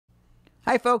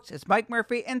Hi folks, it's Mike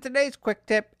Murphy, and today's quick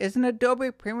tip is an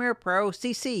Adobe Premiere Pro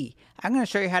CC. I'm going to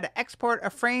show you how to export a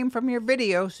frame from your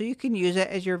video so you can use it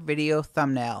as your video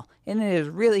thumbnail. And it is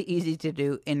really easy to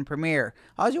do in Premiere.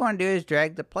 All you want to do is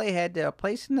drag the playhead to a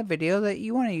place in the video that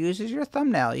you want to use as your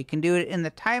thumbnail. You can do it in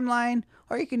the timeline,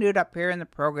 or you can do it up here in the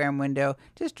program window.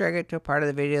 Just drag it to a part of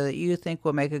the video that you think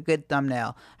will make a good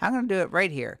thumbnail. I'm going to do it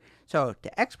right here. So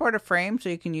to export a frame so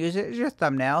you can use it as your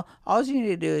thumbnail, all you need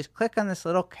to do is click on this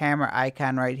little camera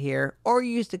icon right here, or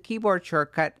use the keyboard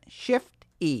shortcut Shift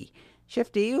E.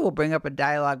 Shift E will bring up a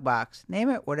dialog box. Name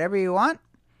it whatever you want.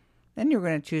 Then you're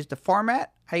going to choose the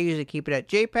format. I usually keep it at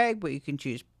JPEG, but you can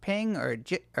choose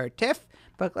PNG or TIFF.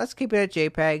 But let's keep it at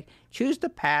JPEG. Choose the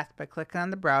path by clicking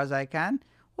on the browse icon.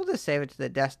 We'll just save it to the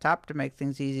desktop to make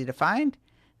things easy to find.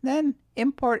 Then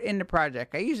import into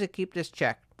project. I usually keep this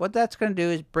checked. What that's going to do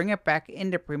is bring it back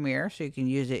into Premiere so you can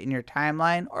use it in your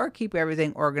timeline or keep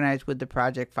everything organized with the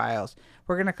project files.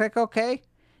 We're going to click OK.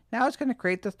 Now it's going to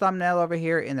create the thumbnail over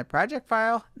here in the project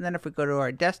file. And then if we go to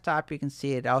our desktop, you can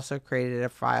see it also created a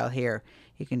file here.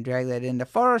 You can drag that into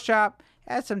Photoshop,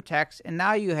 add some text, and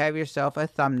now you have yourself a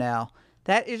thumbnail.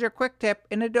 That is your quick tip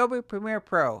in Adobe Premiere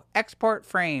Pro. Export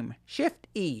frame. Shift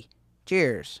E.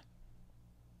 Cheers.